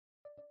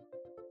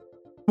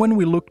When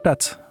we looked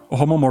at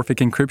homomorphic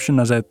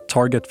encryption as a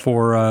target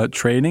for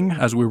training,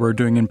 as we were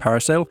doing in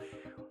Parasail,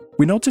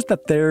 we noticed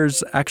that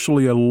there's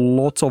actually a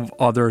lot of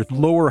other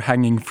lower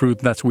hanging fruit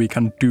that we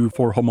can do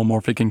for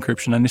homomorphic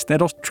encryption. And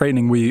instead of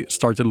training, we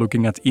started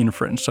looking at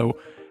inference. So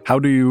how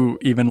do you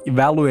even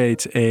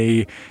evaluate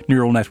a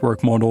neural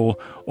network model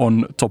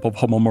on top of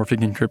homomorphic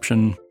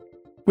encryption,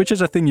 which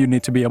is a thing you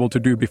need to be able to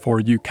do before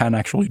you can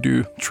actually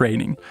do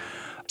training.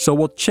 So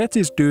what Chet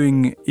is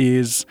doing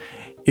is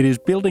it is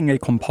building a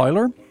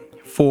compiler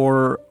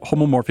for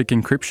homomorphic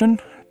encryption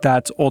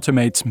that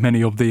automates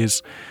many of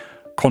these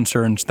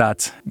concerns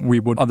that we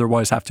would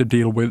otherwise have to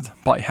deal with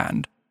by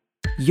hand.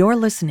 You're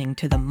listening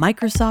to the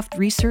Microsoft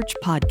Research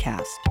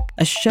Podcast,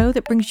 a show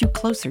that brings you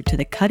closer to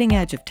the cutting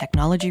edge of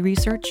technology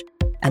research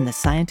and the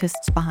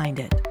scientists behind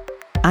it.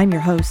 I'm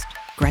your host,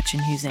 Gretchen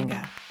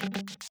Huizinga.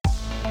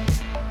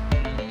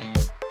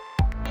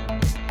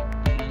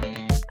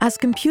 As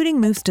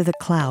computing moves to the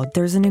cloud,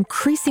 there's an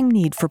increasing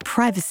need for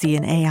privacy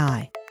in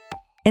AI.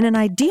 In an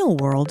ideal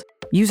world,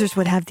 users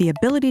would have the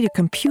ability to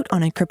compute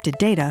on encrypted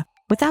data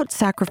without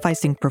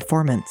sacrificing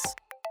performance.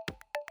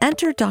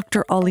 Enter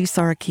Dr. Ali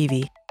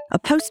Sarakivi, a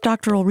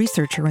postdoctoral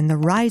researcher in the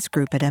RISE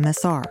group at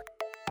MSR.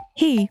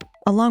 He,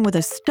 along with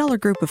a stellar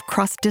group of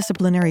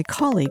cross-disciplinary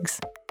colleagues,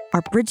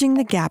 are bridging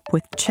the gap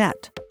with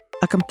Chet,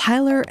 a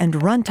compiler and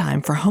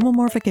runtime for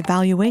homomorphic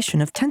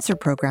evaluation of tensor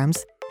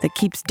programs that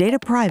keeps data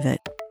private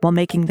while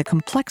making the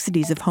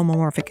complexities of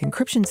homomorphic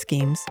encryption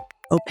schemes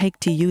opaque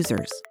to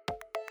users.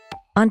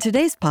 On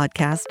today's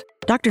podcast,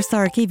 Dr.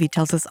 Sarakivi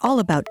tells us all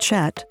about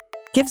Chet,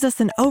 gives us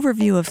an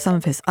overview of some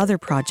of his other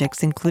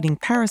projects, including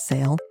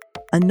Parasail,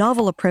 a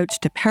novel approach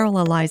to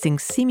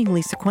parallelizing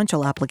seemingly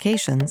sequential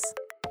applications,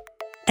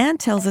 and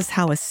tells us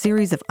how a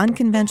series of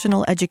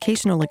unconventional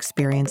educational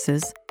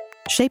experiences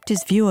shaped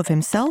his view of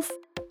himself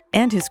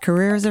and his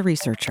career as a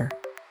researcher.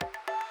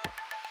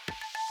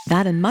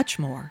 That and much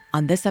more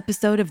on this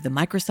episode of the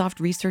Microsoft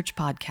Research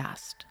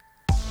Podcast.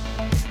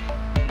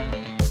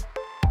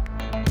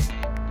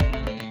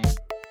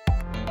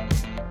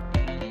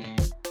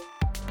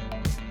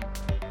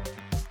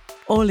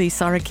 Olli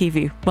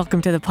Sarakivi,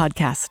 welcome to the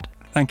podcast.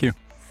 Thank you.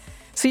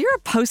 So you're a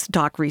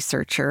postdoc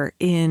researcher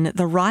in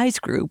the RISE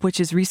group, which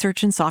is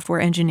Research in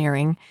Software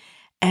Engineering,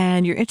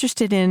 and you're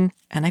interested in,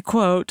 and I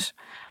quote,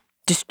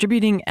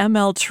 distributing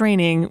ML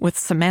training with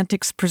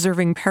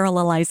semantics-preserving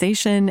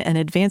parallelization and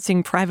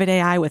advancing private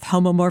AI with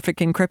homomorphic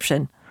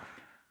encryption.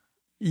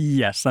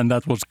 Yes, and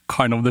that was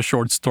kind of the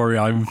short story.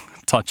 I'm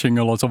touching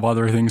a lot of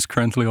other things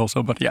currently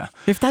also, but yeah.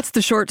 If that's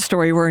the short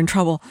story, we're in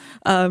trouble.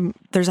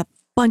 There's a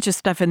bunch of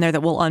stuff in there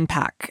that we'll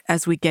unpack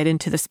as we get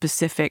into the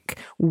specific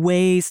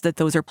ways that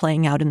those are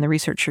playing out in the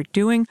research you're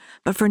doing.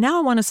 But for now,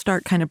 I want to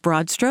start kind of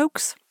broad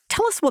strokes.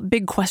 Tell us what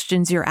big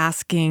questions you're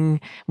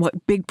asking,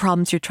 what big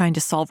problems you're trying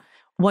to solve.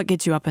 What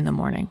gets you up in the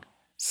morning?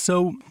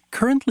 So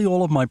currently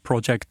all of my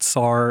projects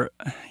are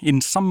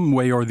in some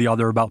way or the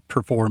other about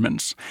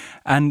performance.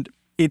 And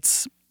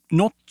it's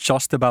not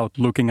just about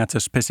looking at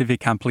a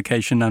specific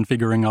application and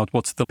figuring out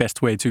what's the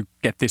best way to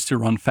get this to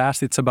run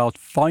fast. It's about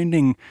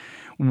finding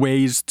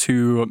ways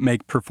to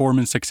make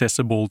performance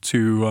accessible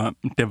to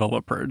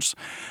developers.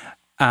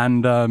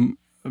 And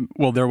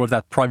there was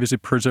that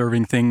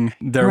privacy-preserving thing.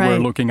 There Right. we're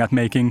looking at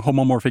making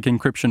homomorphic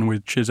encryption,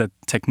 which is a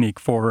technique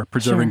for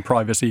preserving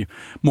privacy,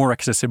 more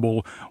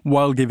accessible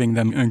while giving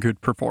them a good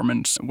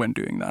performance when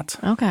doing that.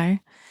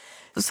 Okay.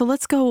 So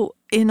let's go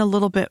in a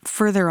little bit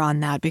further on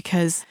that,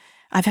 because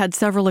I've had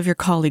several of your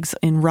colleagues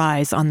in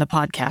RISE on the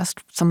podcast,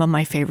 some of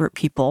my favorite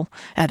people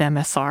at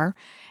MSR,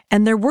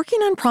 and they're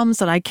working on problems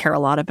that I care a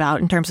lot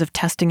about in terms of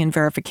testing and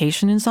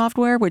verification in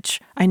software,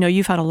 which I know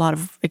you've had a lot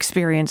of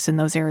experience in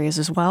those areas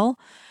as well.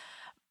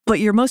 But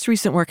your most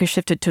recent work has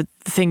shifted to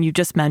the thing you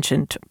just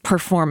mentioned,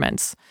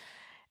 performance.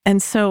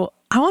 And so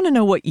I want to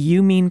know what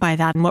you mean by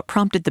that and what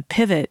prompted the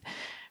pivot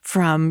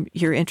from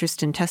your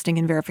interest in testing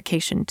and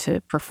verification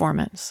to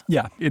performance.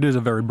 Yeah, it is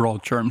a very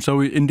broad term. So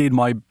indeed,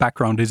 my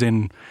background is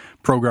in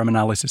program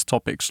analysis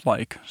topics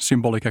like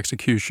symbolic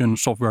execution,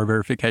 software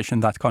verification,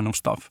 that kind of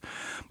stuff.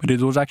 But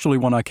it was actually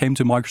when I came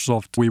to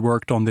Microsoft, we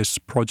worked on this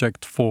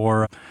project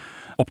for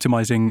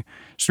optimizing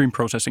stream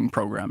processing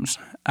programs.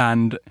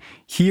 And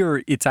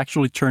here it's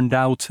actually turned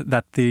out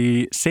that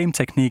the same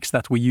techniques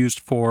that we used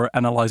for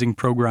analyzing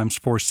programs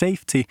for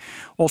safety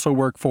also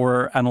work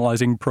for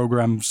analyzing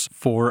programs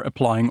for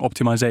applying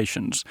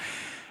optimizations.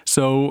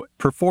 So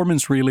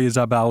performance really is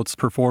about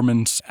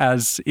performance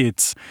as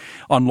it's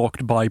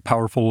unlocked by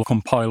powerful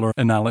compiler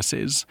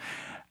analysis.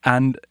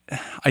 And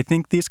I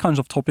think these kinds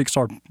of topics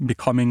are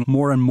becoming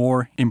more and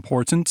more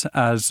important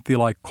as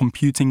the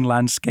computing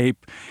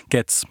landscape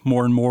gets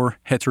more and more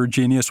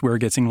heterogeneous. We're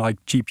getting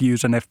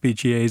GPUs and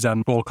FPGAs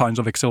and all kinds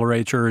of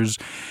accelerators.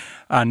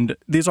 And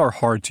these are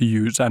hard to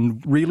use.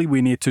 And really,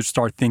 we need to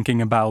start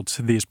thinking about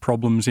these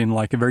problems in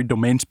a very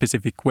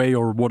domain-specific way,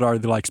 or what are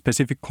the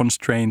specific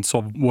constraints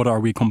of what are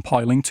we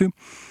compiling to.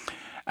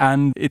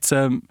 And it's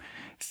a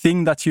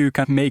thing that you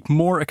can make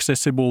more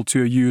accessible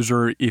to a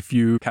user if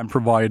you can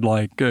provide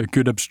like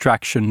good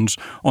abstractions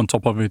on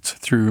top of it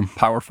through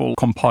powerful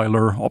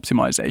compiler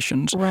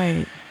optimizations.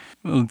 Right.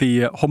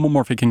 The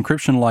homomorphic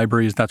encryption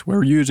libraries that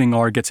we're using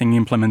are getting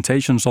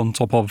implementations on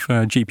top of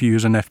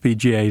GPUs and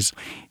FPGAs.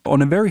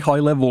 On a very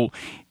high level,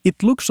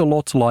 it looks a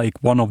lot like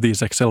one of these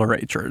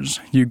accelerators.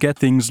 You get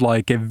things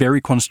like a very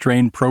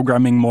constrained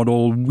programming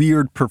model,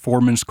 weird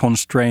performance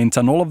constraints,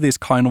 and all of these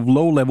kind of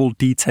low-level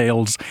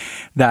details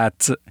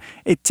that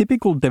a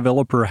typical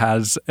developer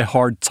has a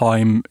hard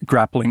time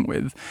grappling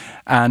with.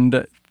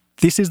 And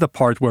this is the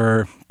part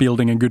where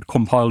building a good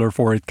compiler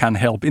for it can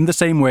help, in the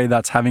same way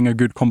that having a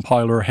good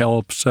compiler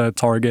helps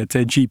target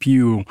a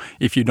GPU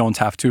if you don't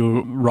have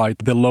to write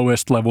the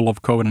lowest level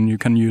of code and you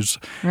can use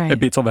a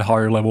bit of a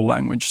higher level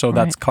language. So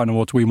that's kind of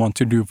what we want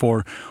to do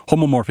for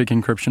homomorphic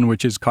encryption,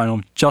 which is kind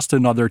of just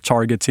another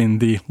target in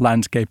the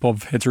landscape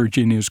of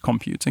heterogeneous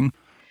computing.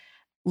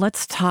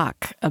 Let's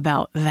talk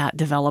about that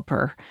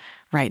developer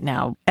right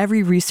now.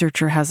 Every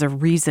researcher has a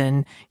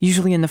reason,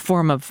 usually in the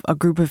form of a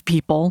group of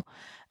people,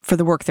 for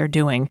the work they're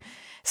doing.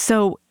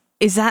 So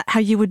is that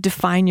how you would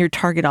define your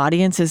target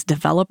audience as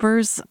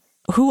developers?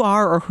 Who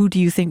are or who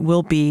do you think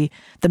will be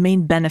the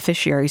main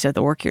beneficiaries of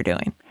the work you're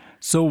doing?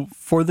 So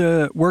for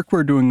the work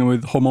we're doing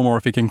with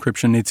homomorphic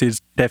encryption, it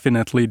is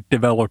definitely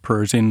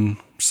developers in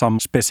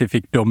some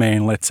specific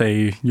domain. Let's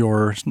say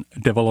you're a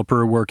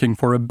developer working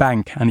for a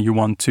bank and you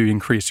want to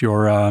increase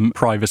your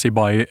privacy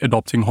by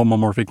adopting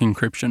homomorphic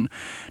encryption.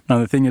 Now,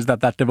 the thing is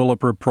that that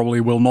developer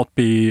probably will not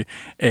be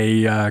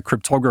a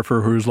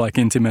cryptographer who's like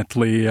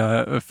intimately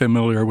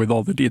familiar with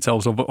all the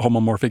details of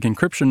homomorphic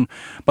encryption,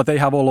 but they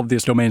have all of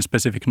this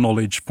domain-specific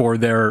knowledge for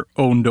their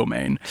own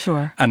domain.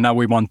 Sure. And now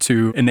we want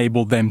to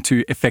enable them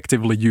to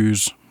effectively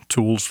use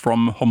tools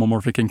from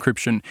homomorphic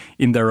encryption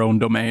in their own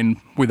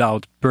domain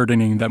without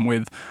burdening them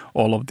with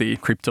all of the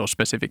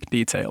crypto-specific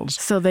details.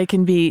 So they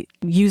can be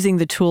using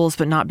the tools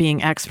but not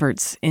being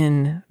experts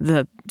in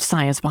the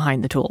science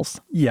behind the tools.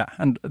 Yeah,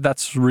 and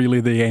that's really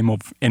the aim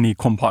of any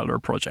compiler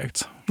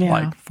project. Yeah.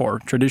 Like for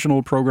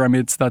traditional program,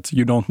 it's that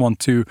you don't want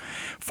to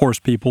force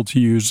people to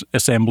use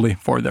assembly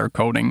for their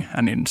coding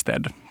and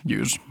instead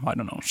use, I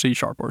don't know, C#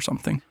 or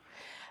something.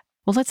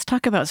 Well, let's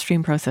talk about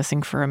stream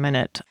processing for a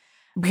minute,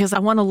 because I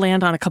want to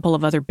land on a couple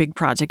of other big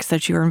projects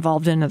that you're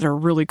involved in that are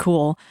really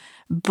cool.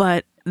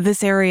 But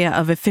this area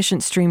of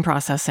efficient stream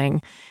processing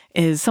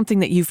is something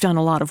that you've done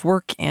a lot of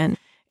work in.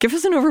 Give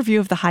us an overview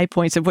of the high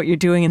points of what you're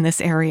doing in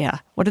this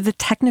area. What are the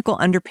technical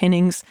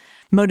underpinnings,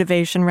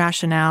 motivation,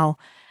 rationale,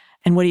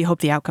 and what do you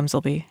hope the outcomes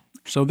will be?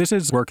 So this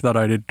is work that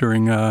I did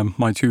during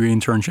my 2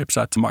 internships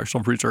at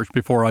Microsoft Research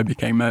before I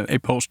became a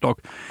postdoc.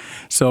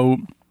 So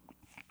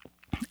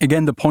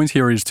again, the point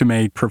here is to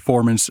make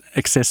performance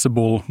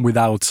accessible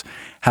without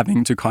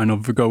having to kind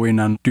of go in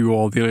and do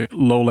all the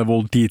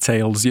low-level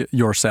details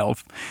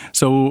yourself.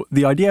 So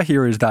the idea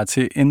here is that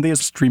in these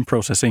stream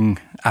processing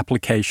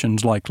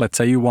applications, like let's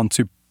say you want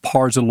to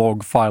parse a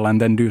log file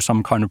and then do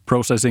some kind of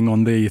processing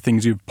on the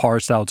things you've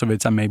parsed out of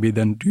it, and maybe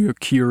then do a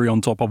query on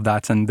top of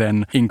that and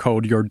then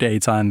encode your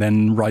data and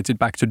then write it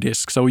back to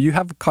disk. So you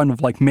have kind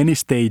of like many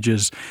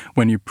stages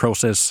when you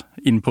process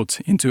input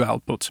into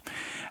output.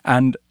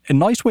 And a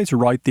nice way to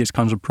write these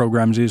kinds of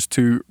programs is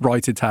to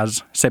write it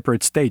as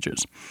separate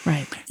stages.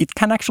 Right. It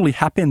can actually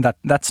happen that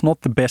that's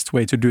not the best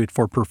way to do it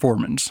for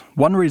performance.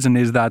 One reason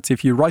is that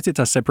if you write it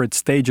as separate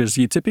stages,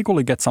 you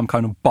typically get some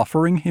kind of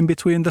buffering in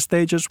between the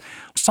stages.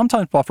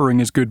 Sometimes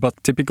buffering is good,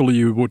 but typically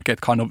you would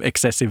get kind of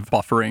excessive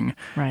buffering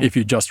if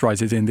you just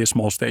write it in these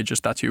small stages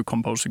that you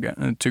compose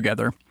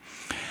together.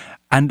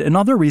 And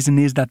another reason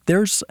is that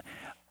there's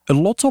a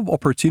lot of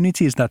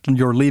opportunities that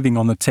you're leaving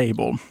on the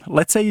table.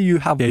 Let's say you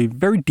have a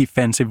very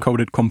defensive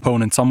coded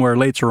component somewhere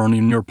later on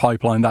in your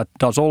pipeline that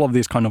does all of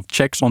these kind of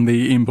checks on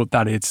the input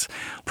that it's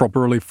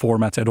properly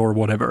formatted or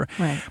whatever.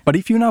 Right. But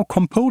if you now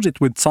compose it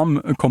with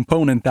some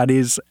component that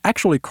is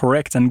actually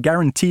correct and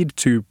guaranteed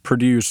to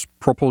produce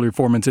properly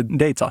formatted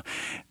data,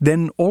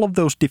 then all of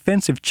those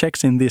defensive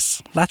checks in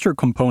this latter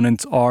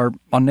component are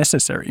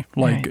unnecessary.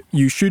 Like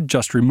you should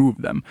just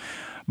remove them.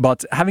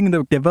 But having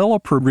the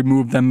developer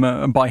remove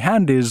them by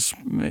hand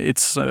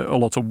it's a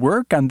lot of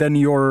work, and then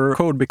your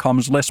code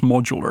becomes less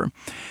modular.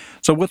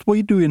 So what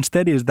we do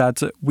instead is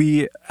that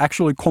we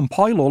actually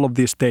compile all of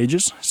these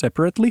stages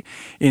separately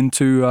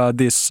into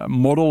this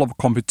model of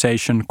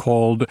computation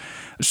called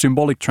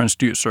symbolic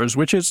transducers,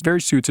 which is very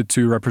suited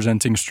to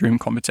representing stream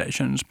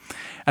computations.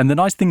 And the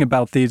nice thing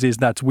about these is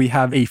that we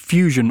have a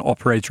fusion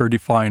operator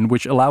defined,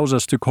 which allows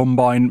us to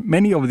combine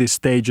many of these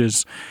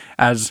stages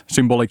as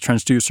symbolic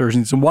transducers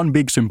into one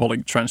big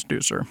symbolic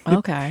transducer.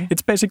 Okay.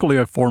 It's basically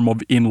a form of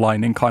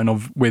inlining, kind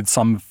of with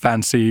some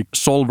fancy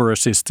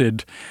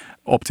solver-assisted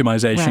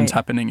optimizations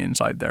happening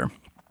inside there.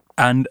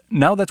 And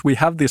now that we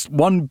have this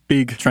one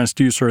big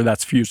transducer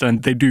that's fused,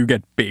 and they do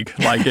get big,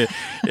 like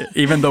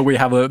even though we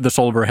have the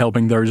solver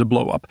helping, there is a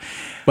blow up.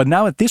 But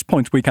now at this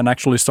point, we can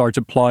actually start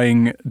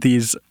applying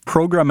these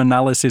program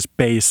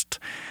analysis-based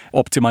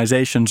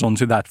optimizations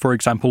onto that. For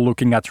example,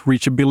 looking at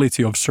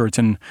reachability of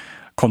certain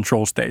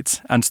control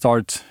states and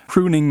start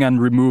pruning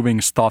and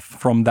removing stuff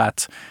from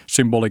that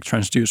symbolic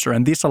transducer.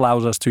 And this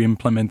allows us to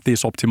implement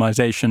these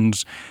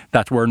optimizations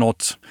that were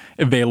not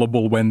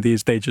available when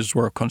these stages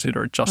were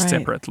considered just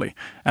separately.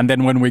 And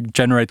then when we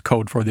generate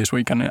code for this,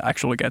 we can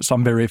actually get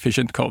some very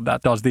efficient code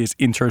that does these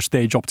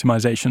interstage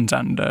optimizations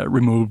and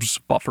removes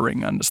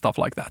buffering and stuff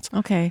like that.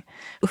 Okay.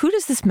 Who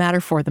does this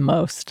matter for the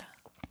most?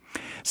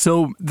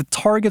 So the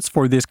targets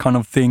for this kind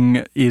of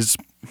thing is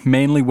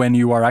mainly when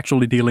you are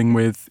actually dealing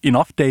with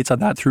enough data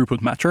that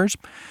throughput matters.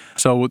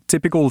 So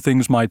typical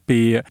things might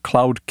be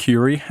cloud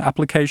query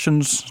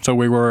applications. So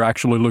we were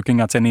actually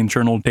looking at an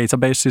internal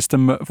database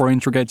system for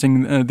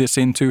integrating this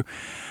into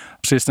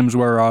systems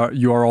where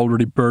you are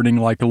already burning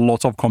like a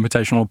lot of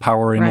computational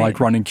power in like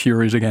running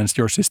queries against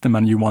your system,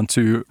 and you want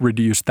to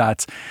reduce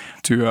that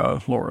to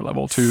a lower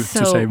level to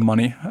save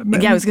money.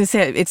 Yeah, I was going to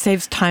say it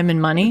saves time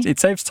and money. It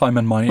saves time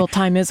and money. Well,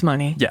 time is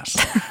money. Yes.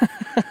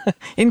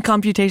 In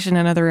computation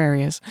and other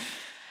areas.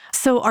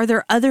 So are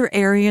there other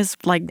areas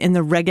like in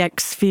the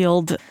regex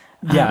field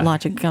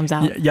logic comes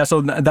out? Yeah,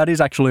 so that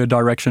is actually a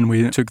direction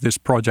we took this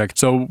project.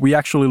 So we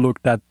actually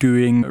looked at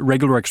doing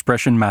regular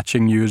expression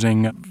matching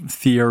using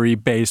theory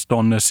based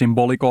on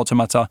symbolic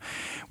automata,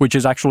 which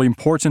is actually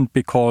important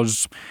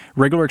because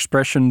regular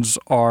expressions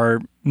are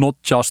not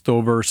just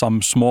over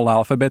some small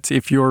alphabet.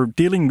 If you're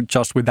dealing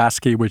just with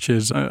ASCII, which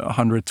is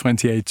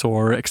 128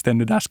 or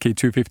extended ASCII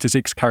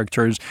 256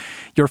 characters,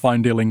 you're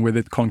fine dealing with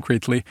it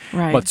concretely.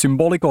 Right. But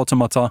symbolic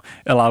automata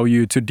allow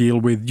you to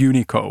deal with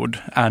Unicode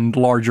and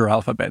larger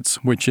alphabets,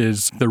 which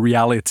is the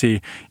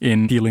reality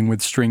in dealing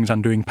with strings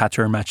and doing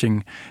pattern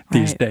matching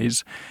these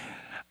days.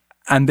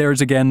 And there's,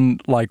 again,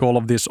 like all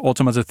of this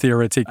automata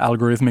theoretic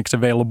algorithmics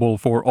available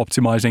for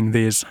optimizing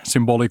these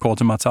symbolic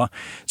automata.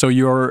 So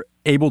you're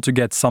able to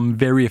get some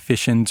very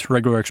efficient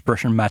regular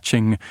expression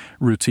matching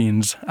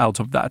routines out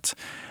of that.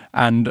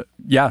 And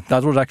yeah,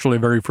 that was actually a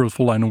very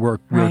fruitful line of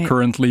work. We're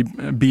currently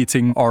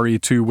beating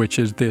RE2, which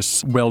is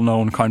this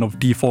well-known kind of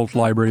default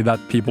library that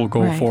people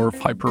go for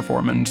high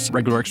performance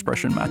regular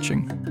expression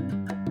matching.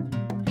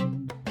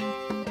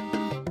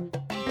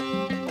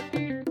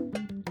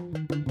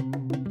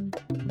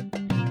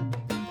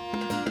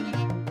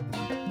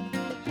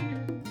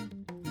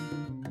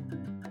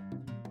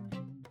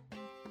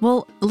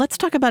 Well, let's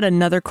talk about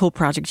another cool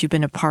project you've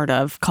been a part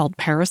of called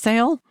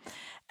Parasail.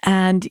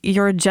 And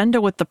your agenda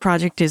with the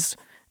project is,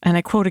 and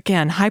I quote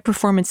again, high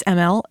performance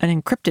ML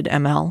and encrypted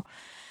ML.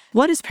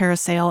 What is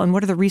Parasail and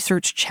what are the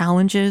research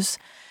challenges?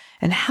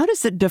 And how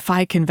does it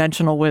defy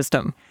conventional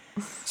wisdom?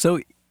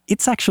 So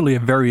it's actually a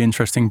very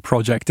interesting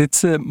project.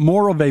 It's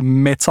more of a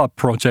meta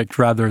project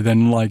rather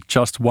than like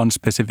just one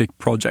specific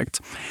project.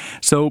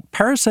 So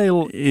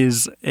Parasail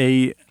is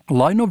a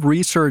line of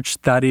research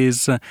that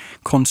is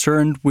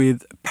concerned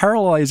with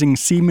parallelizing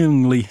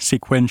seemingly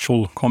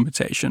sequential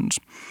computations.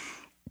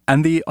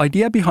 And the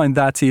idea behind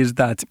that is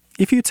that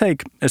if you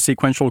take a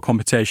sequential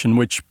computation,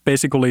 which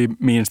basically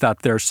means that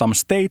there's some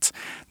state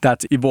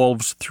that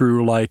evolves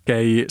through like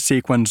a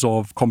sequence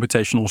of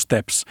computational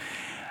steps,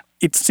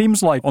 it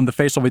seems like on the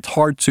face of it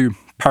hard to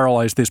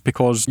parallelize this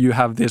because you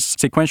have this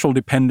sequential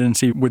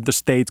dependency with the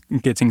state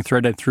getting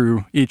threaded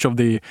through each of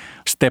the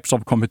steps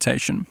of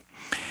computation.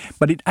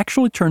 But it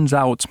actually turns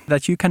out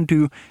that you can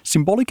do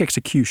symbolic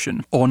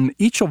execution on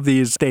each of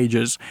these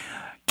stages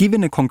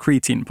given a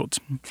concrete input.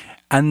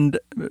 And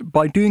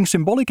by doing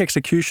symbolic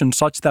execution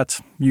such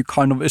that you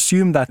kind of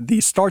assume that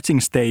the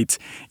starting state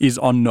is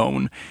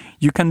unknown,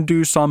 you can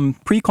do some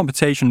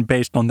pre-computation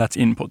based on that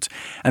input.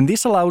 And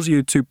this allows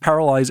you to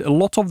parallelize a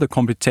lot of the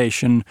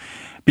computation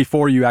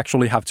before you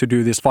actually have to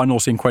do this final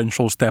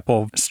sequential step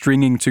of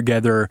stringing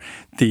together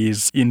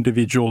these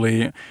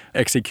individually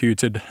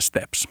executed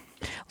steps.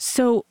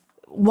 So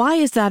why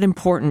is that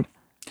important?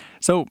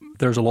 So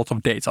there's a lot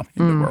of data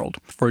in the world.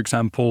 For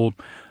example,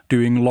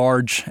 doing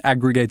large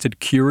aggregated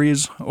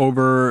queries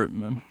over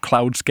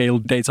cloud-scale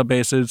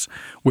databases,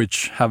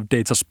 which have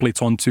data split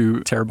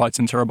onto terabytes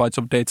and terabytes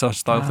of data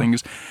style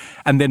things.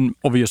 And then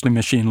obviously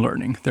machine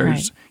learning.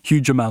 There's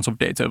huge amounts of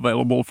data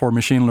available for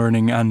machine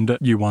learning, and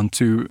you want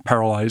to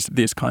parallelize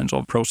these kinds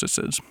of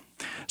processes.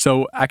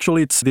 So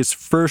actually it's this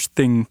first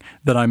thing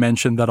that I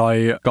mentioned that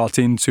I got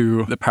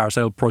into the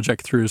Parasail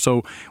project through.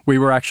 So we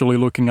were actually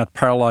looking at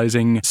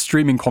parallelizing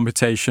streaming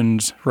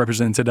computations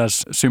represented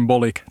as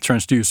symbolic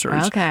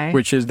transducers,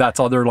 which is that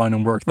other line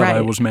of work that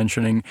I was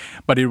mentioning.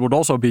 But it would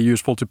also be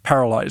useful to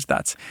parallelize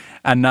that.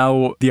 And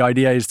now the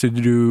idea is to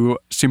do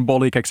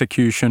symbolic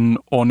execution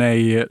on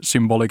a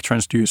symbolic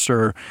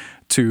transducer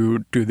to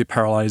do the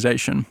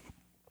parallelization.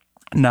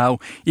 Now,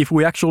 if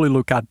we actually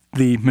look at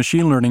the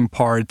machine learning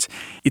part,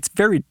 it's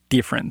very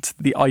different.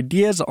 The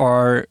ideas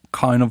are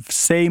kind of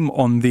same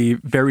on the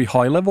very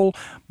high level,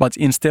 but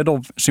instead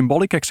of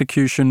symbolic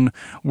execution,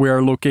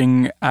 we're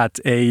looking at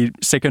a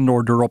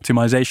second-order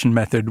optimization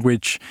method,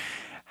 which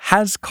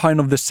has kind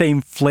of the same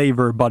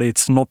flavor, but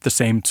it's not the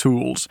same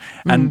tools.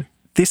 And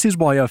this is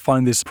why I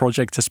find this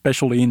project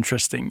especially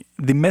interesting.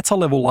 The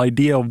meta-level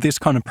idea of this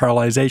kind of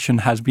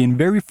parallelization has been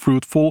very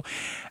fruitful.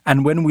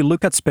 And when we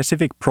look at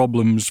specific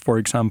problems, for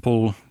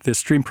example, the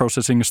stream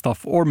processing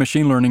stuff or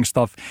machine learning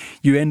stuff,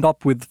 you end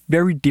up with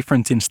very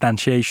different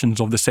instantiations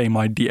of the same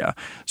idea.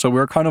 So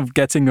we're kind of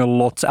getting a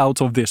lot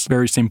out of this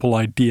very simple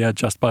idea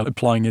just by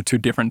applying it to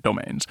different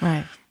domains.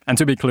 Right. And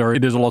to be clear,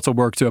 it is a lot of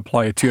work to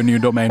apply it to a new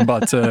domain,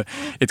 but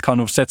it kind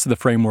of sets the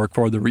framework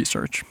for the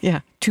research. Yeah,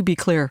 to be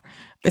clear,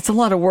 it's a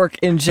lot of work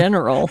in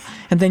general,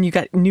 and then you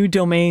got new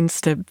domains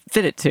to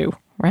fit it to,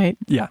 right?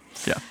 Yeah.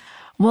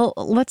 Well,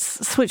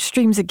 let's switch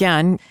streams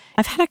again.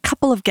 I've had a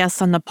couple of guests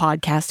on the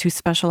podcast who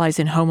specialize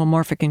in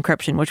homomorphic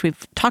encryption, which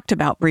we've talked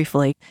about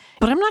briefly,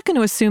 but I'm not going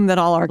to assume that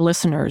all our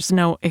listeners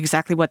know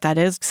exactly what that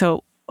is.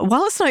 So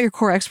while it's not your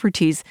core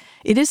expertise,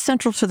 it is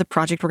central to the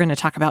project we're going to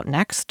talk about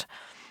next.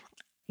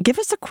 Give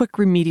us a quick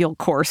remedial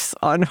course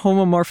on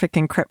homomorphic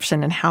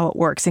encryption and how it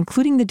works,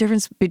 including the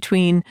difference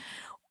between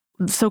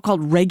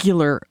so-called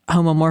regular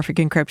homomorphic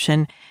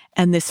encryption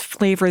and this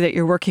flavor that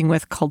you're working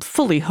with called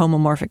fully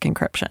homomorphic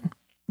encryption.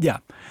 Yeah.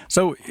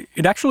 So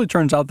it actually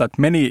turns out that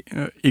many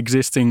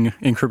existing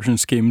encryption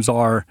schemes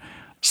are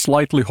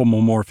slightly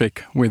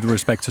homomorphic with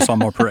respect to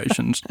some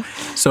operations.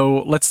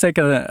 So let's take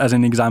as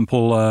an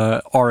example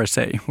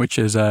RSA, which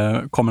is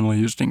a commonly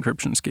used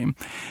encryption scheme.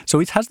 So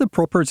it has the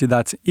property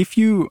that if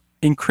you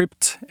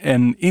encrypt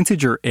an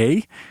integer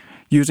A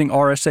using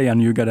RSA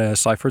and you get a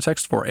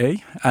ciphertext for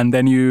A, and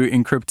then you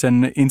encrypt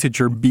an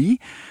integer B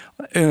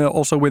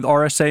also with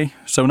RSA.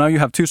 So now you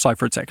have two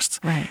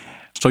ciphertexts. Right.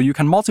 So you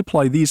can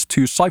multiply these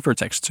two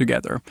ciphertexts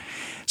together.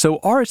 So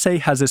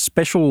RSA has a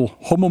special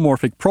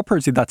homomorphic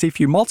property that if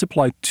you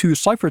multiply two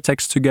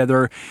ciphertexts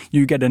together,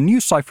 you get a new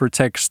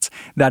ciphertext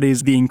that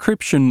is the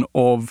encryption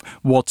of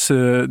what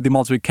the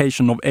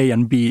multiplication of A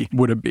and B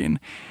would have been.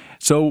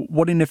 So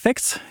what in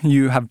effect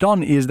you have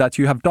done is that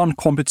you have done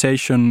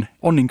computation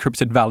on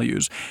encrypted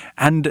values.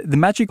 And the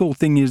magical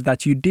thing is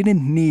that you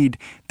didn't need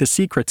the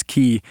secret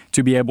key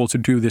to be able to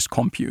do this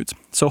compute.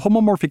 So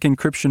homomorphic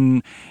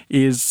encryption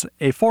is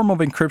a form of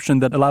encryption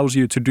that allows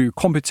you to do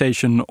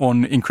computation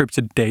on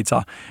encrypted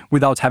data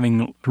without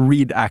having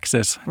read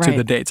access to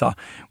the data.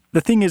 The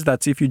thing is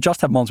that if you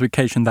just have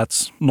multiplication,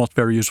 that's not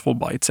very useful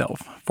by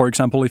itself. For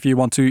example, if you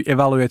want to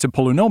evaluate a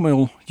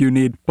polynomial, you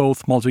need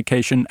both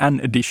multiplication and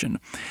addition.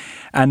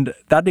 And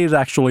that is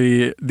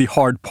actually the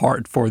hard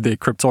part for the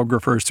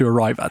cryptographers to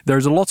arrive at.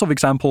 There's a lot of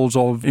examples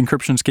of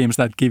encryption schemes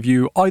that give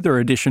you either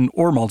addition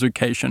or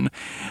multiplication,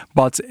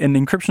 but an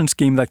encryption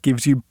scheme that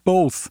gives you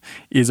both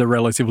is a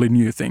relatively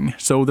new thing.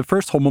 So the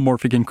first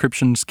homomorphic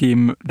encryption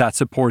scheme that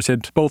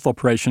supported both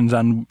operations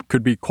and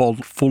could be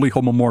called fully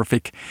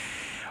homomorphic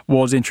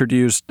was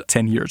introduced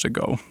 10 years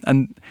ago.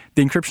 And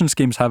the encryption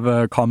schemes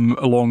have come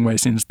a long way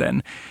since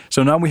then.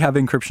 So now we have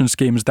encryption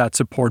schemes that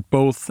support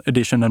both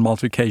addition and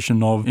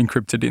multiplication of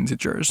encrypted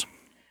integers.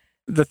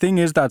 The thing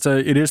is that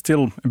it is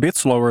still a bit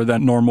slower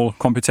than normal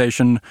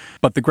computation,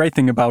 but the great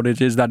thing about it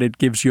is that it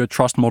gives you a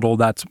trust model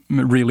that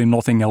really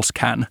nothing else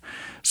can.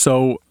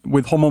 So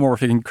with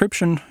homomorphic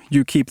encryption,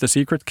 you keep the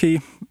secret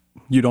key,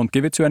 you don't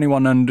give it to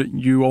anyone,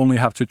 and you only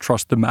have to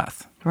trust the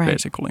math,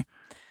 basically.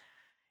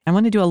 I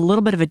want to do a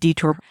little bit of a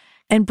detour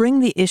and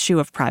bring the issue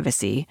of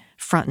privacy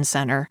front and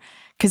center,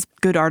 because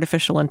good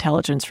artificial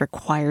intelligence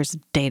requires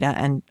data,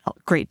 and a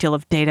great deal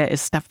of data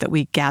is stuff that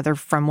we gather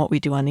from what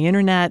we do on the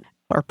internet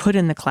or put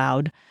in the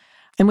cloud.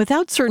 And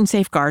without certain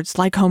safeguards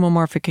like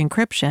homomorphic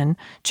encryption,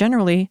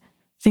 generally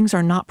things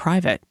are not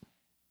private,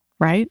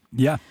 right?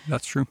 Yeah,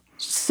 that's true.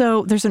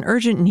 So there's an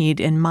urgent need,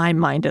 in my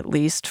mind at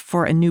least,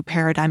 for a new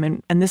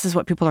paradigm, and this is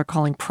what people are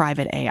calling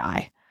private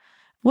AI.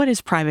 What is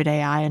private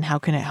AI and how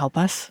can it help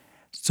us?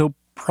 So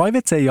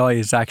private AI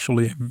is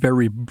actually a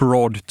very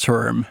broad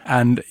term,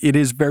 and it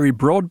is very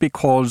broad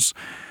because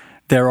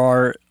there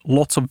are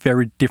lots of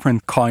very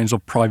different kinds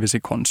of privacy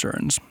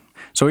concerns.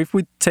 So if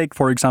we take,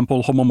 for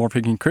example,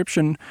 homomorphic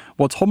encryption,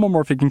 what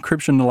homomorphic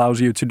encryption allows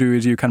you to do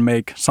is you can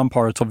make some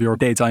parts of your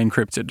data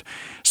encrypted.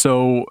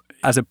 So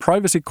as a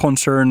privacy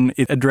concern,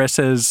 it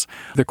addresses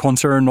the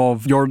concern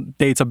of your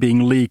data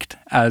being leaked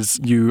as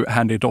you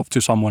hand it off to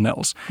someone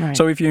else. Right.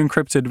 So if you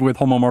encrypt it with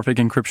homomorphic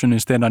encryption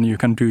instead and you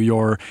can do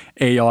your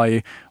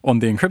AI on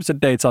the encrypted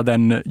data,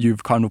 then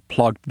you've kind of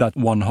plugged that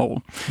one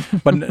hole.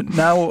 But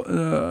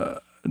now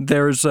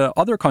there's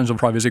other kinds of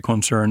privacy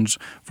concerns.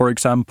 For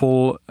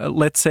example,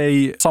 let's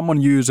say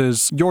someone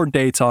uses your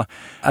data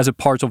as a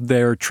part of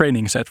their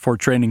training set for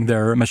training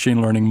their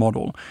machine learning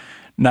model.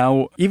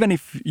 Now, even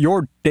if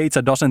your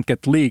data doesn't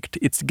get leaked,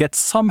 it gets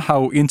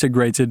somehow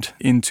integrated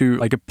into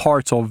like a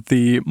part of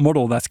the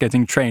model that's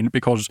getting trained,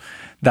 because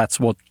that's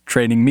what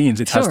training means.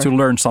 It has to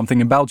learn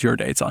something about your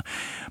data.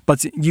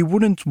 But you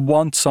wouldn't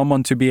want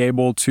someone to be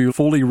able to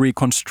fully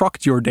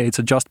reconstruct your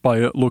data just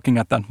by looking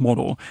at that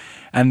model.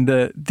 And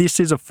this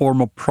is a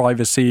form of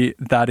privacy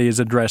that is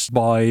addressed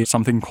by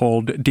something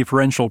called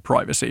differential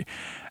privacy.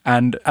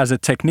 And as a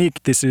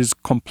technique, this is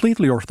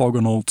completely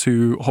orthogonal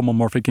to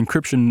homomorphic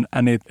encryption,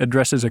 and it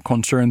addresses a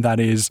concern that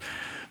is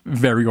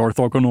very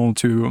orthogonal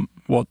to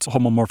what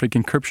homomorphic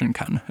encryption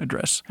can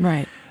address.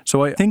 Right.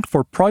 So I think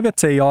for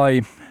private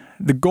AI,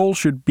 the goal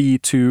should be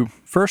to,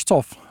 first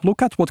off,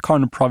 look at what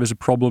kind of privacy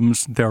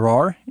problems there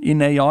are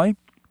in AI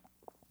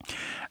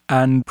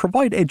and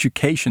provide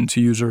education to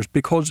users,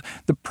 because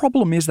the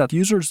problem is that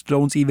users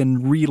don't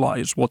even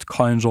realize what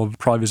kinds of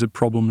privacy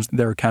problems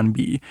there can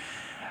be.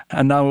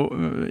 And now,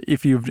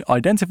 if you've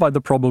identified the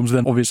problems,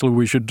 then obviously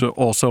we should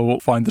also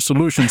find the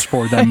solutions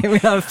for them. We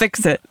gotta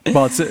fix it.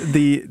 But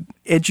the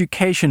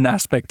education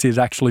aspect is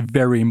actually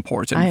very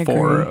important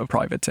for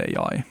private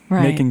AI.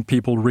 Right. Making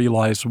people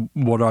realize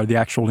what are the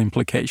actual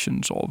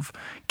implications of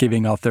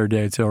giving out their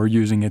data or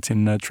using it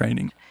in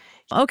training.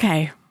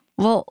 Okay,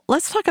 well,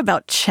 let's talk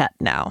about Chet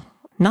now.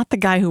 Not the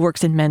guy who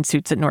works in men's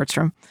suits at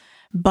Nordstrom,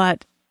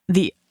 but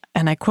the,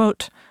 and I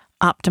quote,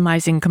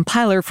 optimizing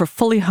compiler for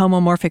fully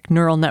homomorphic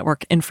neural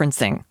network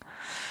inferencing.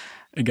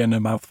 Again, a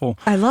mouthful.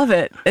 I love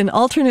it. And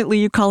alternately,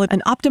 you call it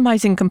an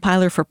optimizing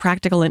compiler for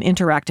practical and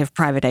interactive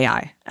private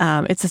AI.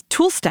 It's a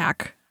tool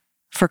stack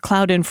for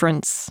cloud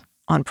inference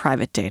on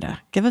private data.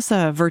 Give us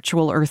a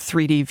virtual Earth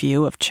 3D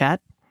view of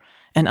Chet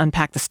and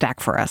unpack the stack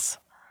for us.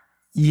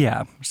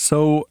 Yeah,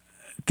 so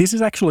this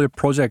is actually a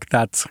project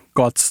that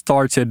got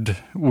started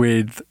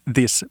with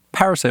this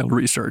parasail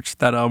research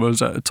that I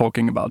was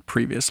talking about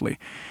previously.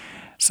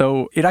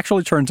 So it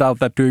actually turns out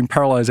that doing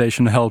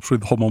parallelization helps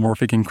with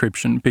homomorphic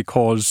encryption,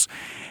 because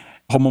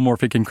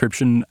homomorphic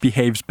encryption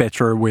behaves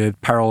better with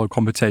parallel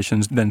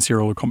computations than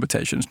serial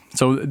computations.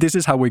 So this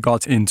is how we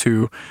got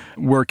into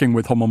working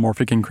with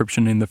homomorphic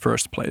encryption in the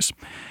first place.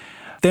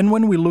 Then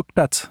when we looked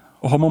at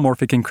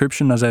homomorphic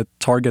encryption as a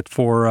target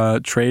for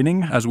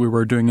training, as we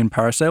were doing in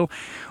Parasail,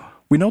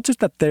 we noticed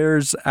that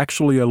there's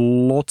actually a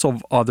lot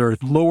of other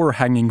lower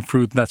hanging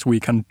fruit that we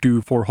can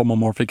do for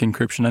homomorphic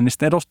encryption. And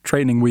instead of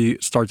training, we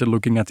started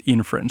looking at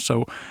inference.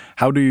 So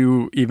how do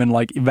you even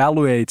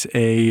evaluate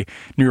a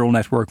neural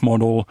network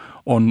model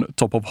on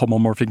top of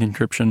homomorphic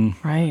encryption?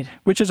 Right.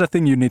 Which is a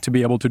thing you need to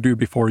be able to do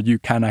before you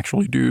can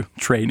actually do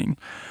training.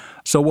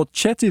 So what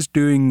Chet is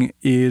doing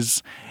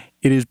is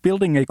it is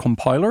building a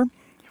compiler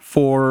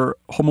for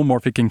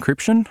homomorphic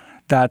encryption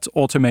that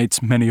automates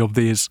many of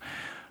these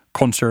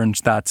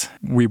concerns that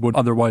we would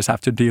otherwise have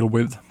to deal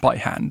with by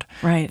hand.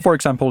 Right. For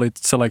example, it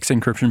selects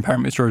encryption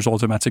parameters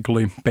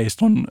automatically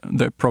based on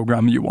the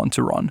program you want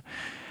to run.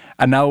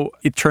 And now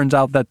it turns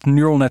out that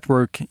neural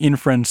network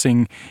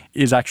inferencing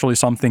is actually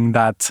something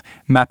that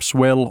maps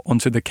well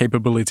onto the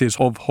capabilities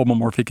of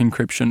homomorphic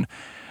encryption.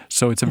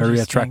 So it's a very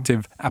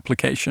attractive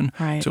application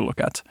to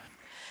look at.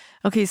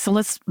 Okay, so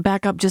let's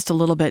back up just a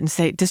little bit and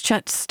say, does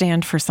Chet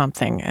stand for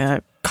something?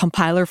 A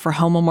compiler for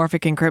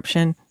homomorphic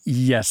encryption?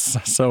 Yes.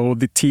 So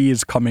the T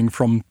is coming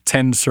from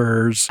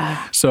tensors.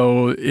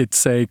 So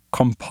it's a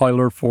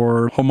compiler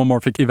for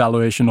homomorphic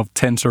evaluation of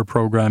tensor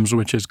programs,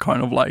 which is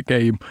kind of like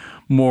a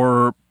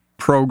more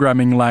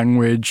programming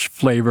language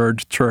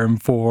flavored term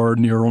for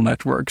neural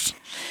networks.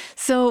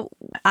 So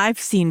I've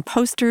seen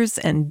posters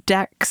and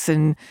decks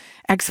and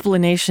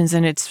explanations,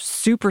 and it's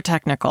super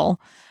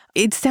technical.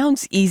 It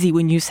sounds easy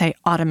when you say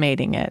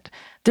automating it.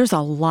 There's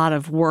a lot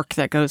of work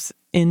that goes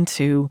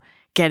into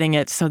getting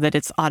it so that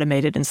it's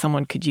automated and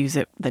someone could use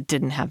it that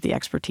didn't have the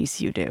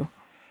expertise you do.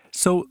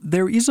 So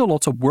there is a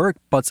lot of work,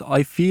 but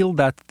I feel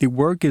that the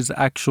work is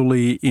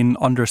actually in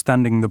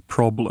understanding the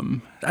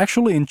problem.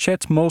 Actually, in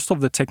Chet, most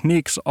of the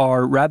techniques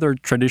are rather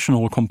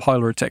traditional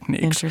compiler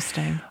techniques.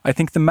 Interesting. I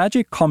think the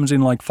magic comes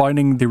in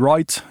finding the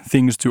right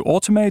things to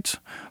automate,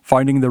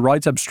 finding the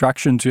right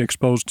abstraction to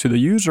expose to the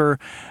user,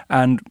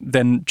 and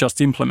then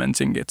just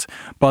implementing it.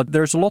 But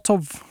there's a lot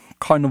of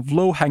kind of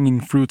low-hanging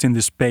fruit in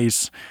this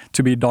space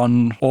to be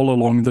done all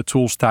along the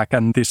tool stack,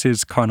 and this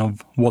is kind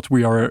of what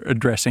we are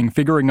addressing,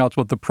 figuring out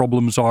what the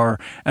problems are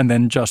and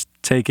then just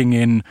taking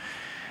in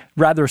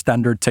rather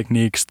standard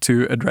techniques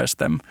to address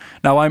them.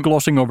 Now, I'm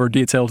glossing over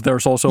details.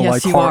 There's also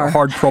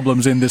hard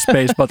problems in this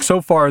space, but so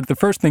far the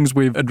first things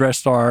we've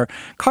addressed are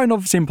kind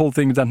of simple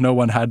things that no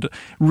one had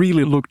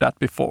really looked at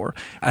before.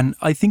 And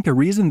I think a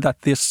reason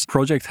that this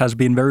project has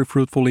been very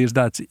fruitful is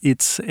that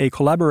it's a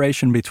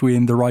collaboration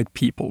between the right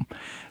people.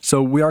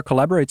 So we are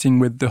collaborating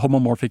with the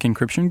Homomorphic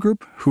Encryption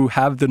Group, who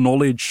have the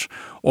knowledge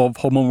of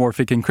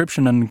homomorphic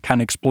encryption and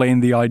can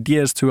explain the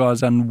ideas to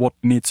us and what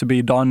needs to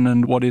be done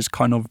and what is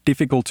kind of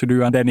difficult to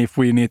do. And then if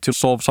we need to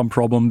solve some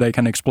problem, they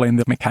can explain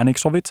the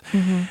mechanics of it.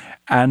 Mm-hmm.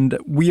 And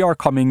we are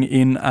coming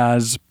in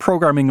as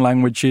programming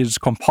languages,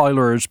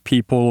 compilers,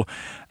 people,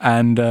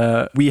 and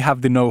we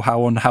have the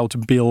know-how on how to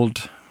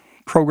build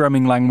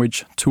programming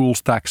language tool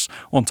stacks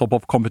on top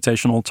of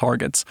computational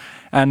targets.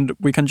 And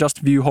we can just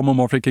view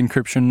homomorphic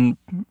encryption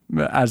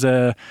as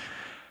a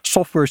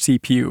software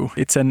CPU.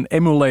 It's an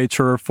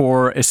emulator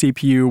for a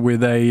CPU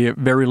with a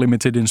very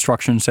limited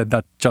instruction set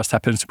that just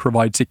happens to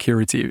provide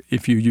security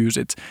if you use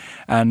it.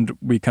 And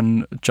we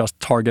can just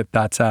target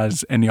that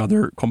as any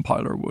other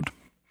compiler would.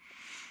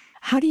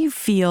 How do you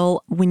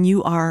feel when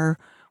you are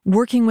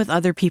working with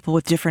other people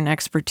with different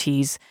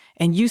expertise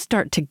and you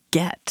start to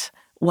get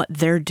what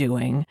they're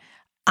doing?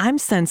 I'm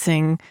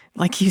sensing,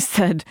 like you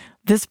said,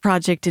 this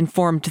project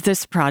informed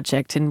this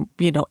project. And,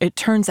 it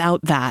turns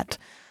out that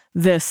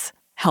this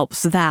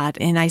helps that.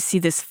 And I see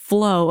this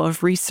flow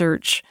of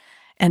research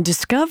and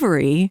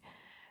discovery,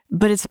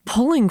 but it's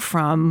pulling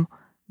from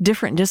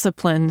different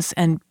disciplines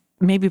and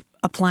maybe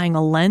applying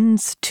a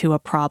lens to a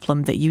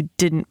problem that you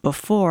didn't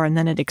before, and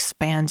then it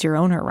expands your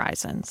own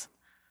horizons.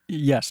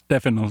 Yes,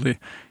 definitely.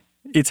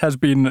 It has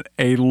been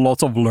a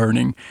lot of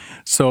learning.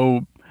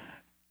 So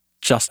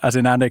just as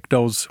an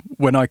anecdote,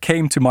 when I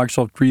came to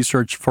Microsoft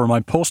Research for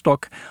my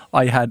postdoc,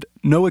 I had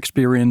no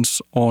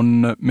experience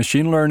on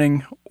machine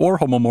learning or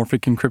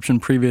homomorphic encryption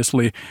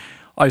previously.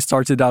 I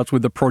started out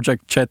with a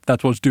project Chet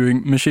that was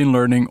doing machine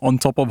learning on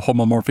top of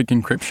homomorphic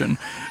encryption.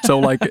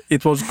 So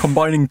it was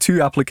combining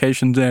two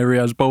applications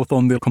areas, both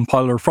on the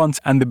compiler front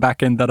and the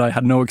backend that I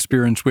had no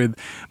experience with.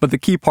 But the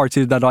key part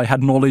is that I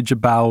had knowledge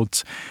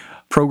about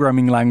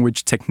programming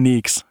language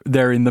techniques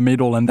there in the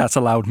middle, and that's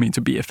allowed me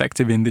to be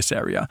effective in this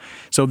area.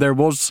 So there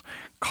was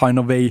kind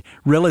of a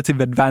relative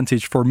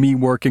advantage for me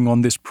working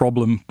on this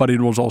problem, but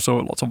it was also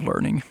a lot of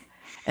learning.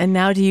 And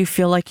now do you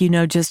feel like you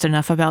know just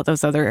enough about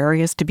those other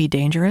areas to be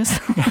dangerous?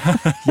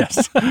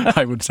 Yes,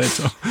 I would say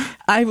so.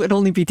 I would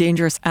only be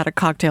dangerous at a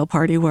cocktail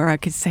party where I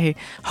could say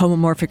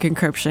homomorphic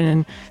encryption,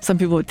 and some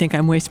people would think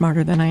I'm way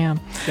smarter than I am.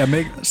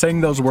 Yeah,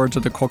 saying those words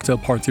at a cocktail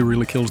party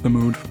really kills the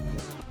mood.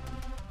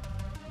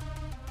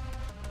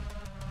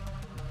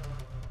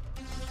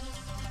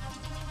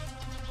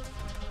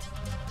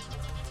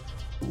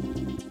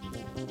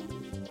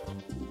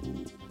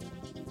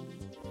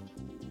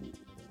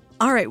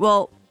 All right,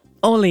 well,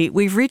 Olli,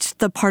 we've reached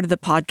the part of the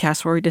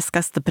podcast where we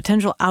discuss the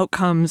potential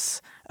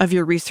outcomes of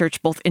your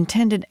research, both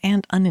intended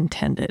and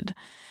unintended,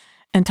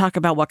 and talk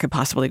about what could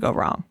possibly go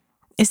wrong.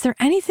 Is there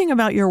anything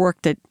about your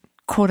work that,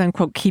 quote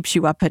unquote, keeps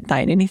you up at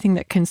night? Anything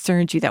that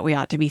concerns you that we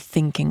ought to be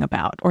thinking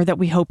about, or that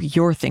we hope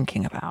you're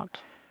thinking about?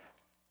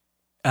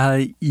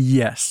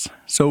 Yes.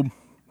 So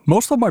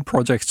most of my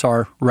projects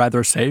are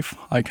rather safe.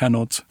 I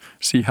cannot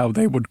see how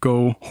they would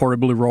go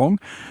horribly wrong.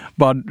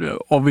 But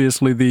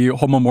obviously the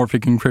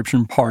homomorphic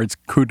encryption part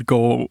could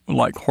go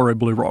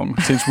horribly wrong.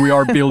 Since we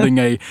are building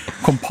a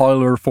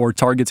compiler for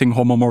targeting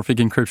homomorphic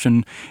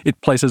encryption,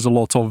 it places a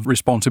lot of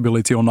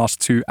responsibility on us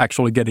to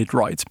actually get it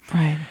right.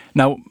 Right.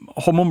 Now,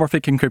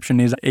 homomorphic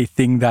encryption is a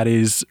thing that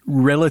is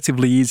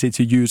relatively easy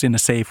to use in a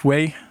safe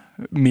way,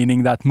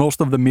 meaning that most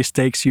of the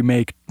mistakes you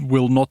make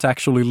will not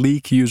actually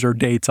leak user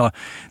data.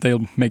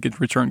 They'll make it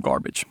return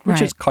garbage,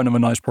 which is kind of a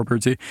nice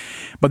property.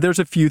 But there's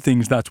a few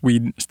things that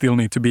we still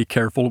need to be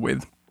careful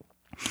with.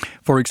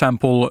 For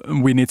example,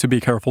 we need to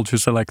be careful to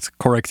select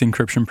correct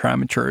encryption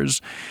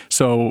parameters.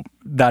 So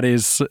that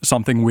is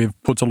something we've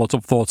put a lot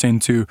of thought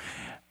into.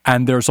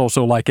 And there's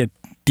also a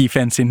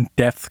defense in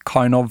depth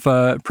kind of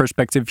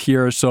perspective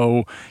here.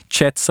 So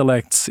Chet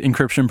selects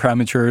encryption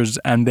parameters,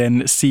 and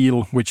then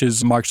Seal, which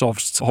is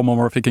Microsoft's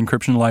homomorphic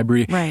encryption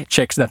library,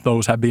 checks that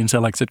those have been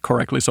selected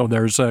correctly. So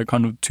there's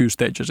kind of two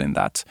stages in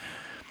that.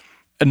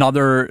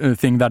 Another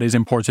thing that is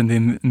important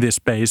in this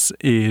space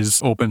is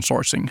open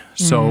sourcing.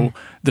 So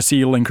the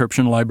Seal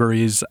encryption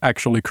library is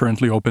actually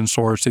currently open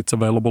source. It's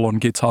available on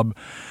GitHub.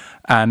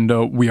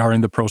 And we are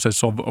in the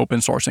process of open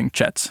sourcing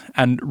Chet.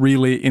 And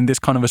really, in this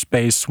kind of a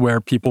space where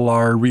people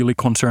are really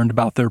concerned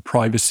about their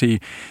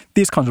privacy,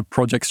 these kinds of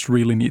projects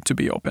really need to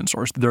be open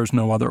sourced. There's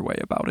no other way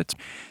about it.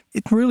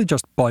 It really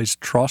just buys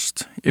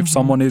trust. If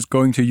someone is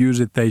going to use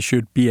it, they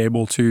should be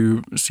able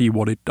to see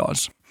what it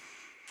does.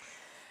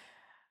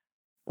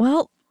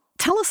 Well,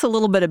 tell us a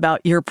little bit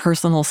about your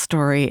personal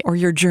story or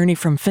your journey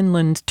from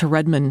Finland to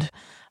Redmond.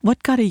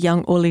 What got a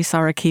young Olli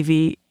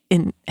Sarakivi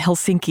in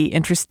Helsinki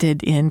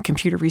interested in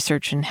computer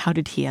research, and how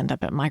did he end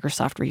up at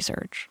Microsoft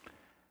Research?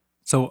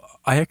 So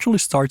I actually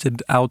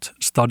started out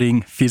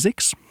studying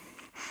physics.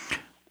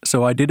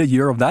 So I did a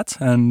year of that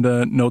and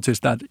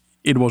noticed that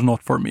it was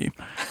not for me.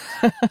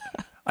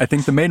 I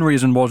think the main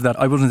reason was that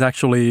I wasn't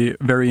actually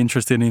very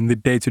interested in the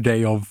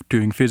day-to-day of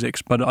doing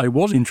physics, but I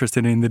was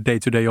interested in the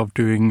day-to-day of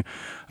doing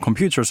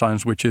computer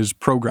science, which is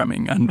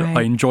programming, and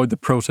I enjoyed the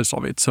process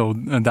of it. So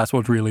that's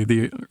what really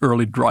the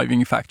early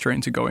driving factor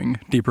into going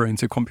deeper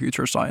into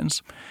computer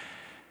science.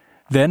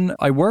 Then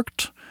I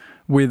worked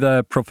with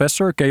a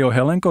professor, Keijo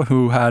Helenko,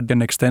 who had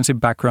an extensive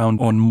background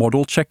on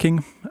model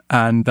checking,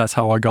 and that's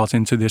how I got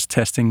into this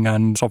testing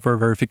and software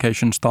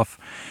verification stuff.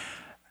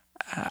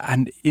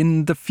 And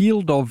in the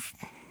field of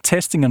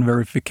testing and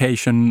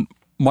verification,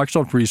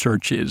 Microsoft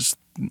Research is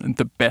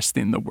the best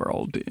in the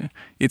world.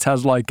 It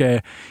has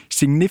a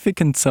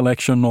significant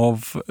selection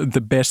of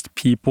the best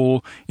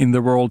people in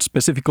the world,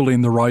 specifically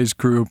in the RISE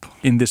group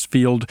in this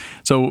field.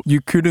 So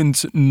you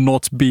couldn't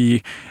not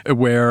be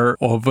aware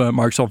of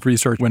Microsoft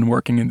Research when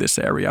working in this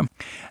area.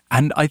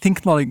 And I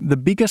think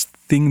the biggest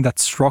thing that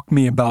struck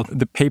me about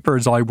the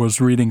papers I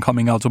was reading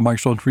coming out of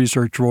Microsoft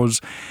Research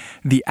was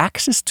the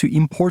access to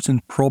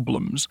important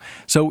problems.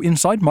 So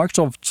inside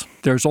Microsoft,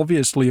 there's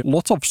obviously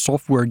lots of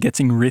software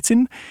getting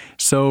written.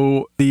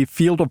 So the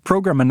field of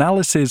program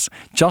analysis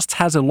just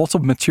has a lot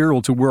of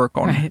material to work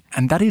on.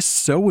 And that is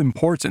so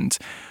important.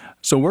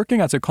 So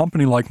working at a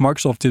company like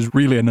Microsoft is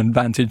really an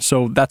advantage.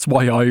 So that's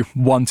why I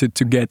wanted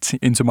to get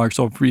into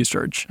Microsoft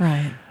Research.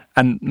 Right.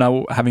 And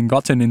now having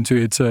gotten into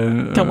it,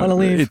 don't want to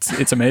leave.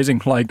 It's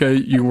amazing. Like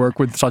you work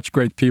with such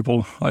great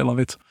people. I love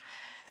it.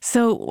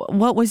 So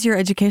what was your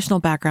educational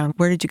background?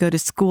 Where did you go to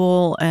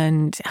school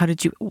and how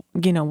did you,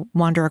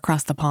 wander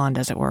across the pond,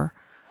 as it were?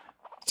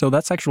 So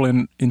that's actually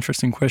an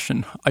interesting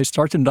question. I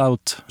started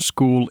out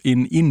school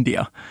in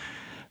India.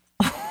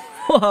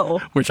 Whoa.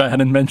 Which I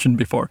hadn't mentioned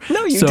before.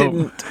 No, you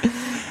didn't.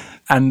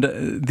 And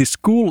the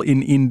school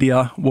in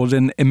India was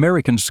an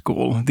American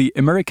school, the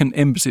American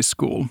Embassy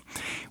School,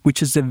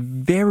 which is a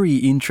very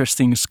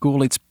interesting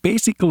school. It's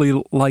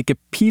basically like a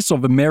piece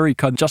of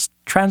America just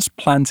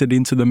transplanted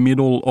into the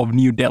middle of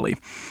New Delhi.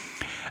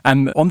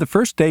 And on the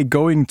first day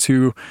going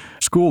to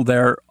school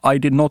there, I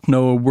did not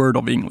know a word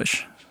of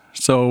English.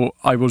 So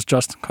I was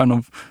just kind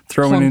of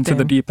thrown into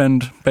the deep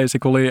end,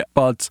 basically.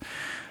 But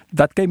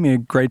that gave me a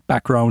great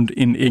background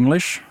in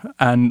English,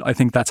 and I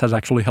think that has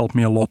actually helped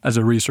me a lot as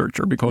a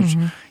researcher because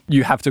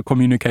you have to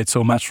communicate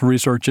so much.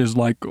 Research is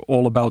like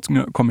all about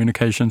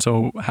communication,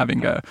 so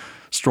having a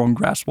strong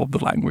grasp of the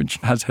language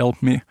has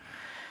helped me.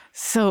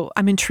 So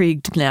I'm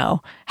intrigued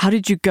now. How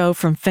did you go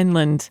from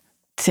Finland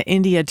to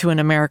India to an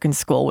American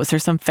school? Was there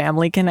some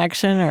family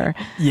connection or?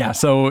 Yeah,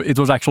 so it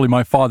was actually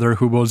my father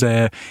who was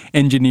a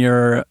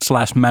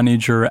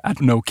engineer/manager at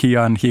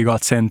Nokia, and he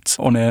got sent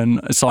on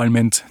an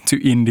assignment to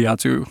India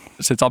to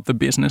set up the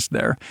business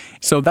there.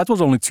 So that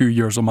was only 2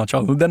 years of my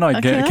childhood. Then I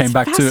came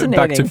back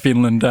to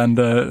Finland and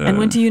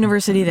went to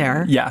university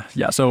there.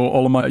 Yeah. So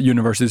all of my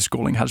university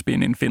schooling has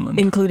been in Finland,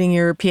 including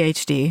your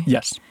PhD.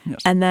 Yes.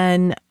 And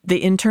then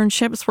the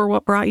internships were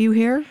what brought you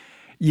here?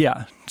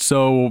 Yeah,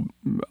 so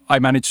I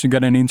managed to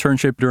get an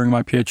internship during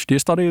my PhD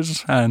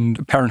studies, and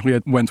apparently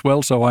it went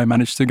well, so I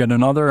managed to get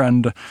another,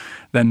 and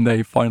then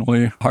they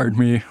finally hired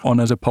me on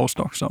as a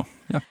postdoc, so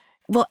yeah.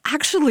 Well,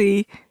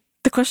 actually,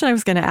 the question I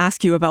was going to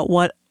ask you about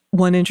what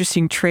one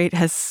interesting trait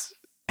has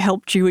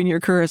helped you in your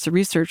career as a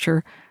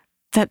researcher,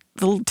 that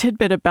little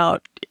tidbit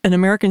about an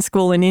American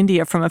school in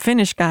India from a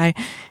Finnish guy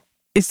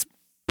is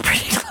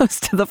pretty close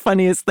to the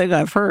funniest thing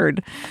I've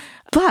heard.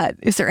 But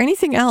is there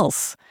anything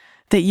else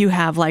that you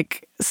have,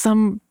 like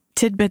some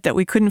tidbit that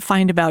we couldn't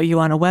find about you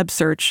on a web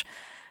search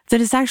that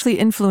has actually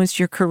influenced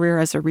your career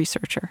as a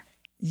researcher?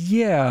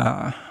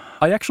 Yeah,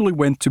 I actually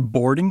went to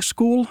boarding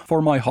school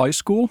for my high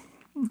school,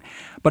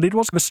 but it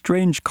was a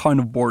strange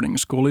kind of boarding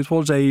school. It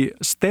was a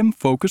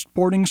STEM-focused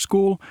boarding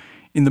school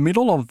in the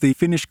middle of the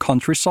Finnish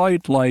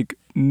countryside, like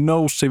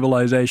no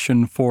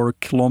civilization for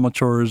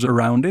kilometers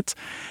around it.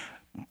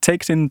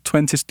 Takes in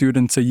 20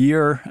 students a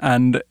year,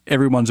 and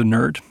everyone's a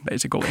nerd,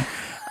 basically.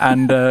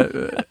 And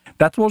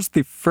that was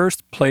the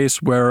first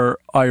place where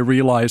I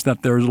realized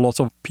that there's lots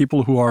of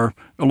people who are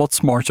a lot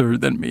smarter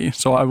than me.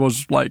 So I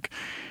was like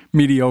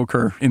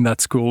mediocre in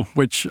that school,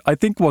 which I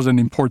think was an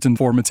important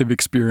formative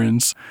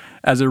experience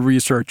as a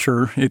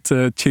researcher. It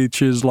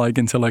teaches like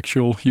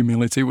intellectual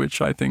humility,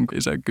 which I think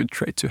is a good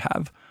trait to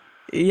have.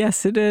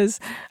 Yes, it is.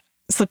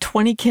 So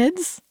 20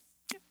 kids?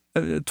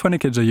 20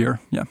 kids a year,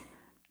 yeah.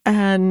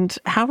 And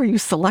how were you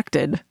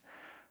selected?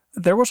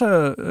 There was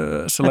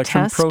a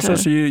selection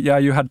process.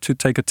 You had to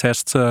take a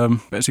test,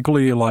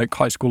 basically like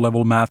high school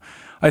level math.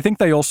 I think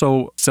they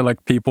also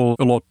select people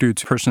a lot due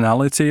to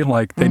personality.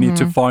 Like they need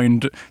to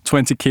find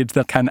 20 kids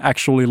that can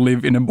actually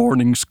live in a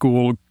boarding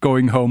school,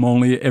 going home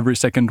only every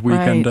second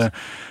weekend.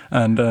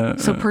 Right.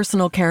 So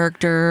personal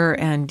character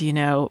and,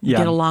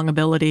 get along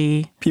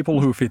ability.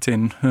 People who fit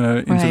into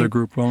the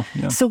group well.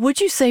 Yeah. So would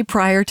you say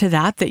prior to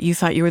that you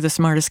thought you were the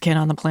smartest kid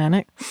on the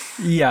planet?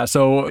 Yeah.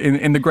 So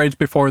in the grades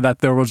before that,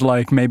 there was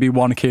like maybe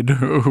one kid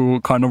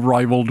who kind of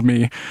rivaled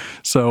me.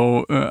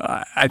 So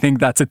I think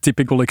that's a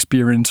typical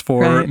experience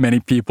for many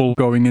people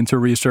going into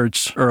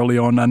research early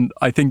on. And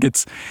I think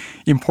it's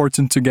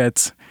important to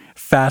get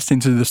fast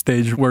into the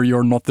stage where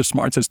you're not the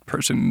smartest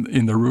person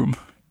in the room.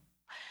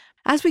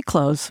 As we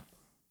close,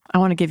 I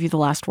want to give you the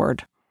last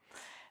word.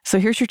 So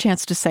here's your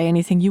chance to say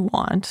anything you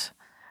want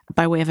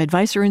by way of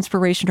advice or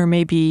inspiration or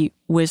maybe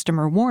wisdom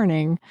or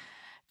warning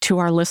to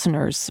our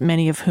listeners,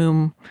 many of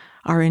whom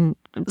are in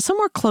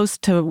somewhere close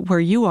to where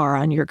you are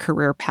on your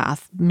career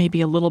path,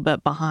 maybe a little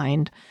bit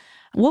behind.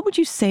 What would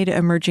you say to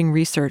emerging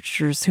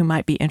researchers who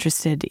might be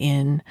interested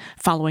in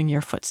following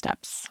your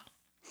footsteps?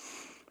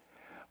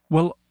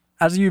 Well,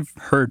 as you've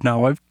heard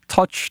now, I've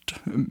touched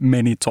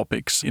many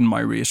topics in my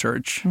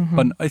research,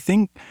 but I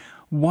think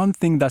one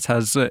thing that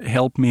has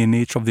helped me in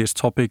each of these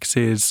topics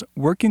is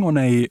working on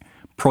a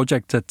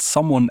project that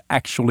someone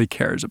actually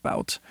cares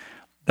about,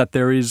 that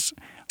there is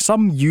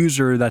some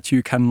user that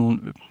you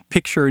can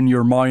picture in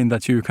your mind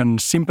that you can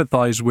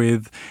sympathize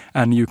with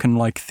and you can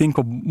like think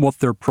of what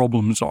their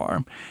problems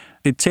are.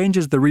 It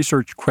changes the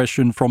research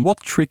question from what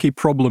tricky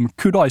problem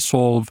could I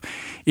solve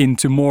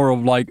into more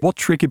of like what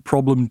tricky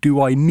problem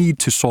do I need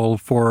to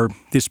solve for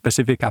this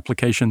specific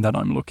application that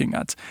I'm looking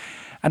at.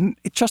 And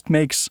it just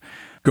makes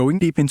going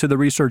deep into the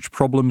research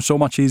problem so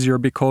much easier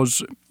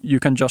because you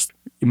can just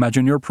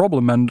imagine your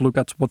problem and look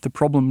at what the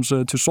problems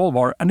to solve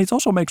are. And it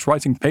also makes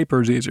writing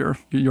papers easier.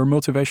 Your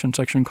motivation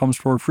section comes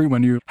for free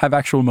when you have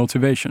actual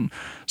motivation.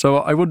 So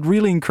I would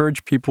really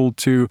encourage people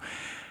to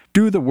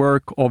do the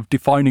work of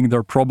defining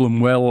their problem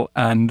well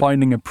and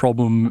finding a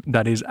problem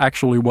that is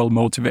actually well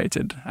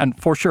motivated. And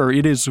for sure,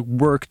 it is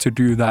work to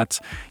do that.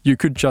 You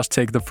could just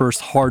take the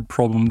first hard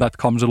problem that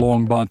comes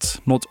along, but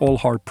not all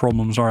hard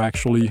problems are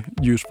actually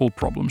useful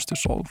problems to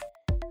solve.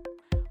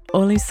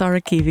 Olli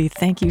Sarakivi,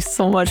 thank you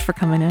so much for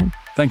coming in.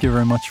 Thank you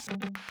very much.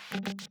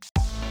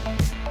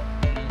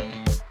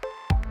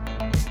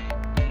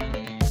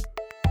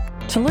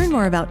 To learn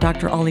more about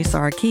Dr. Olli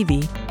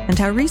Sarakivi and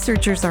how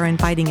researchers are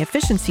inviting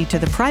efficiency to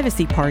the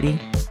privacy party,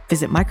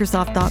 visit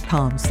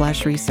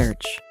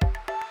Microsoft.com/research.